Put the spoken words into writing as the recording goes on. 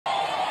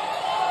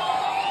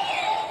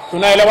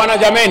Tunaelewana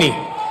jameni?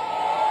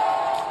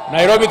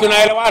 Nairobi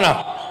tunaelewana?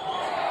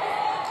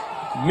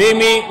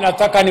 Mimi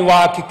nataka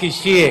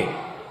niwahakikishie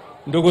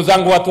ndugu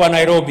zangu watu wa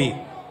Nairobi,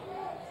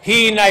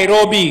 hii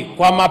Nairobi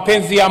kwa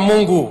mapenzi ya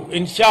Mungu,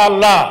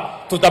 inshallah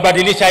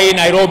tutabadilisha hii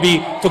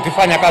Nairobi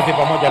tukifanya kazi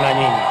pamoja na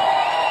nyinyi.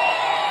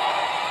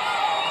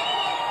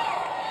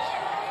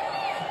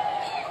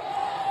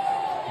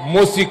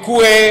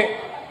 Musikue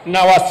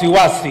na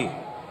wasiwasi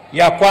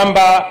ya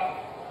kwamba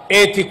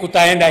eti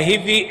kutaenda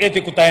hivi,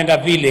 eti kutaenda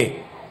vile.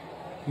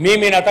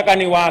 Mimi nataka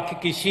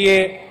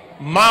niwahakikishie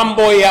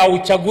mambo ya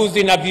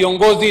uchaguzi na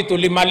viongozi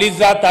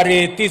tulimaliza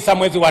tarehe 9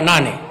 mwezi wa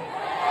 8.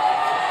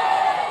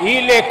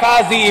 Ile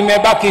kazi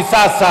imebaki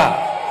sasa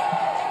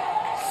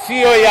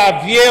sio ya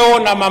vyeo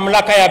na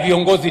mamlaka ya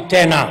viongozi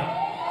tena.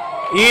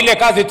 Ile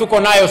kazi tuko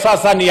nayo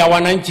sasa ni ya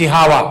wananchi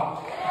hawa.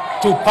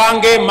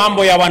 Tupange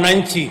mambo ya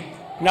wananchi.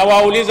 Na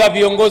wauliza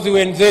viongozi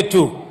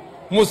wenzetu,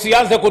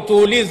 msianze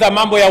kutuuliza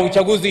mambo ya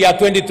uchaguzi ya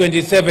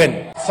 2027.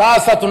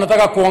 Sasa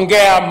tunataka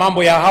kuongea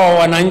mambo ya hawa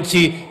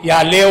wananchi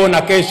ya leo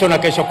na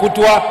kesho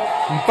kutwa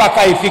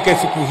mpaka ifike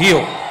siku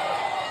hiyo.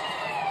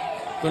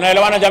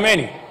 Tunaelewana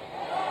jameni?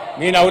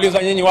 Mimi nauliza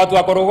nyinyi watu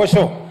wa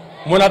Korogosho,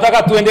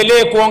 mnataka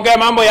tuendelee kuongea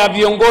mambo ya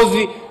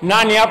viongozi,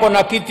 nani yako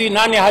na kiti,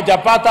 nani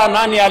hajapata,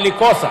 nani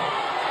alikosa?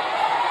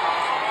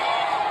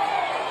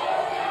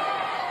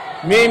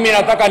 Mimi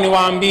nataka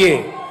niwaambie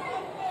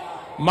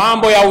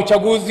mambo ya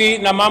uchaguzi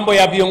na mambo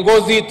ya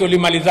viongozi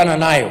tulimalizana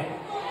nayo.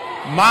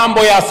 Mambo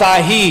ya saa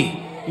hii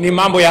ni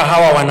mambo ya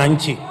hawa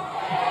wananchi.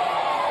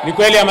 Ni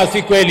kweli ama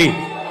si kweli?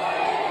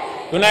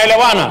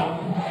 Tunaelewana?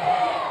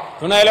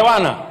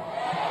 Tunaelewana?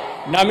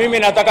 Na mimi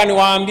nataka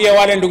niwaambie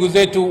wale ndugu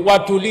zetu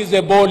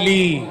watulize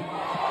boli.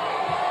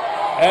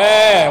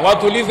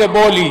 Watulize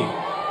boli.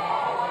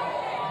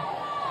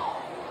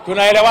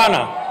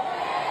 Tunaelewana?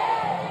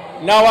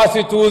 Na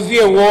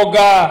wasituuzie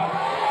uoga.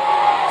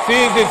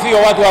 Sisi sio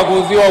watu wa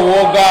kuuziwa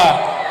uoga.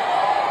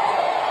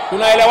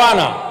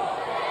 Tunaelewana?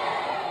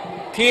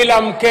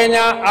 Kila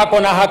Mkenya ako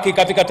na haki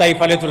katika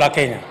taifa letu la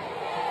Kenya.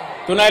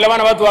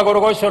 Tunaelewana watu wa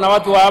Korogosho na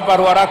watu wa hapa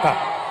Ruaraka?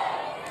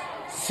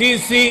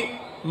 Sisi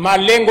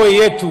malengo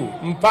yetu,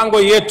 mpango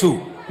yetu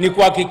ni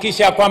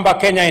kuhakikisha kwamba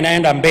Kenya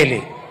inaenda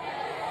mbele.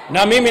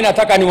 Na mimi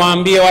nataka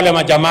niwaambie wale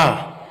majamaa.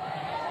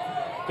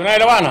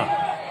 Tunaelewana?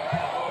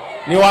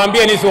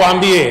 Niwaambie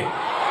nisiwaambie?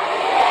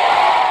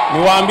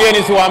 Niwaambie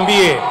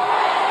nisiwaambie?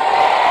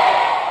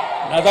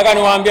 Nataka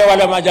niwaambie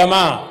wale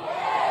majamaa,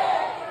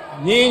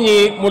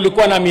 nyinyi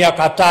mlikuwa na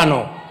miaka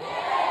 5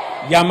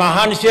 ya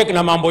handshake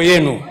na mambo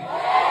yenu.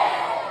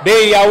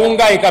 Bei ya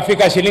unga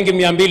ikafika shilingi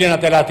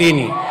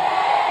 230.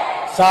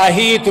 Saa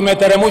hii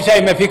tumeteremusha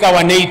imefika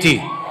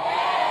 180.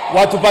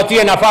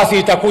 Watupatie nafasi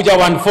itakuja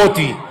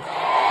 140.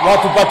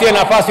 Watupatie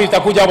nafasi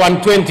itakuja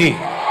 120.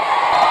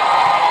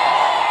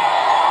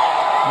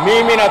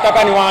 Mimi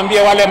nataka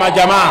niwaambie wale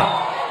majamaa.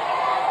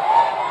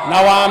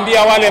 Na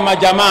waambia wale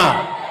majamaa,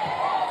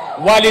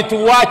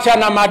 walituacha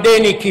na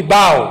madeni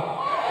kibao.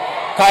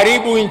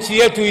 Karibu nchi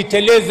yetu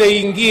iteleze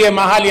ingie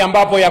mahali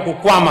ambapo ya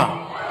kukwama.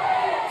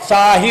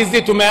 Saa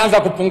hizi tumeanza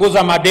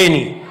kupunguza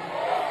madeni.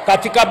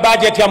 Katika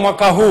budget ya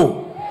mwaka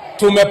huu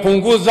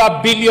tumepunguza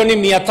bilioni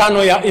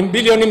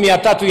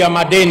 300 ya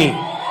madeni.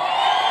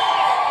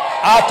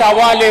 Hata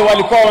wale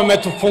walikuwa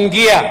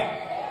wametufungia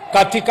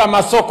katika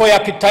masoko ya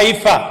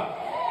kitaifa,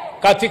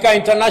 katika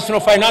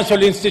international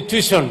financial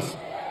institutions,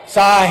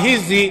 saa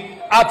hizi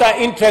hata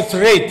interest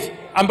rate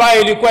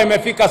ambayo ilikuwa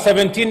imefika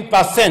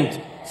 17%,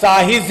 saa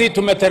hizi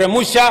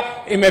tumeteremusha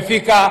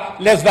imefika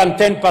less than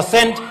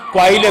 10%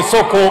 kwa ile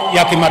soko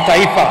ya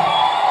kimataifa.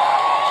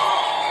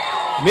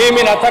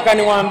 Mimi nataka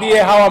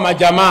niwaambie hawa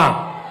majamaa,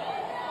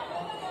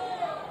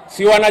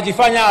 si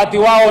wanajifanya ati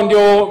wao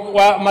ndio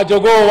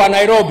majogoo wa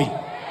Nairobi.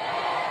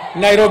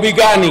 Nairobi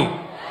gani?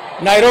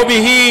 Nairobi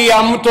hii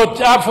ya mto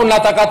chafu na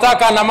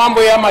takataka na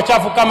mambo ya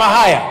machafu kama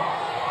haya.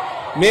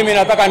 Mimi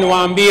nataka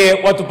niwaambie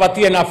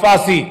watupatie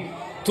nafasi,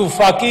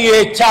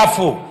 tufakie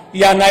chafu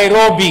ya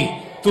Nairobi,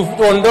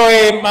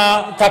 tuondoe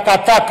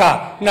takataka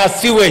na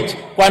sewage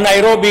kwa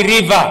Nairobi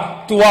River,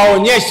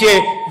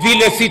 tuwaonyeshe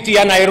vile city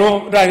ya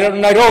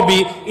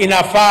Nairobi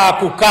inafaa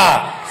kukaa,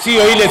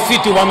 sio ile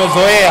city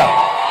wamezoea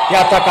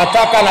ya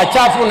takataka na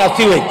chafu na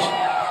sewage.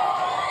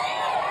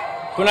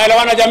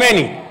 Tunaelewana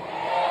jameni?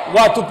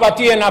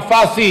 Watupatie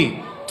nafasi,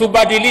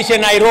 tubadilishe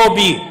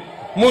Nairobi.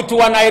 Mtu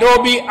wa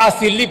Nairobi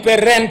asilipe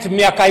rent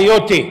miaka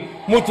yote.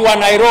 Mtu wa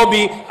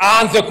Nairobi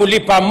aanze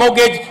kulipa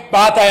mortgage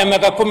baada ya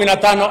miaka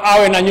 15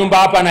 awe na nyumba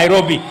hapa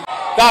Nairobi.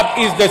 That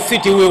is the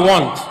city we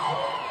want.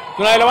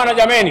 Tunaelewana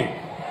jameni?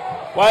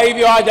 Kwa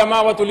hivyo hawa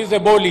jamaa watulize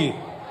boli.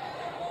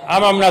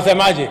 Ama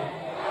mnasemaje?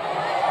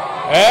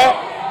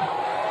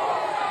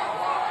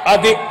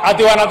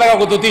 Ati wanataka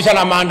kututisha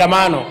na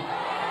maandamano.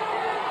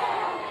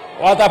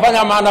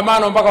 Watafanya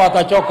maandamano mpaka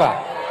watachoka.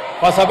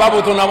 Kwa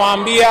sababu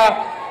tunawaambia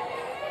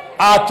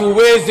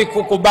hatuwezi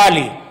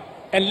kukubali.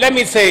 And let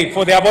me say,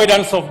 for the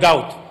avoidance of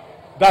doubt,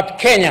 that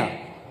Kenya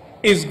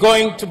is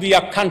going to be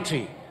a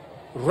country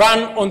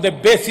run on the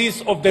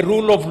basis of the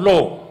rule of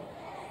law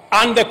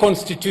and the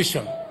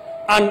constitution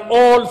and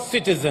all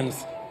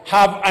citizens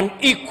have an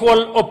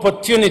equal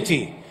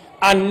opportunity,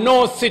 and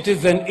no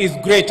citizen is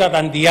greater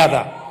than the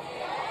other.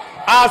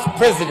 As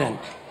president,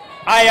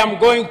 I am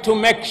going to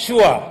make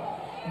sure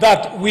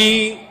that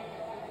we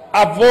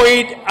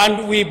avoid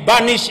and we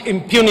banish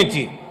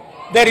impunity.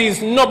 There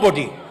is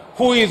nobody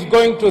who is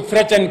going to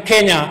threaten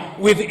Kenya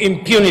with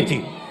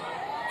impunity.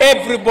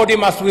 Everybody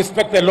must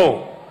respect the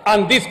law,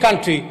 and this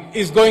country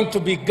is going to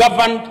be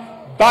governed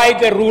by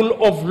the rule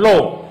of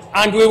law,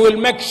 and we will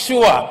make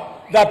sure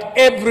that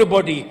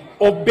everybody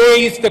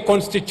obeys the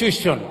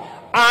Constitution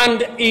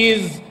and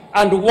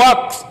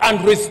works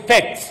and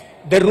respects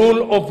the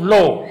rule of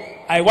law.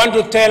 I want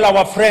to tell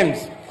our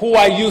friends who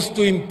are used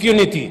to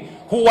impunity,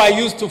 who are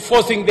used to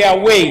forcing their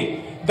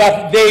way,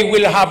 that they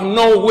will have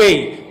no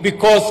way,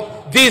 because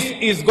this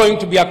is going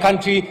to be a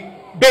country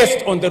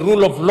based on the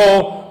rule of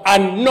law,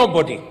 and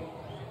nobody,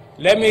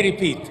 let me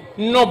repeat,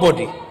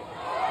 nobody,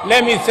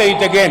 let me say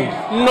it again,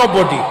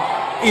 nobody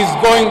is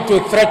going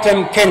to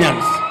threaten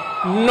Kenyans.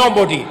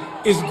 Nobody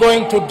is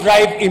going to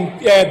drive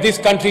this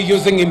country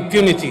using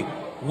impunity.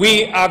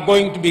 We are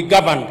going to be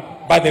governed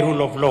by the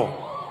rule of law.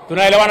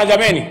 Tunaelewana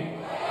jameni?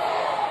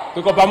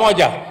 Tuko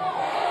pamoja?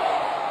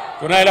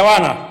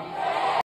 Tunaelewana?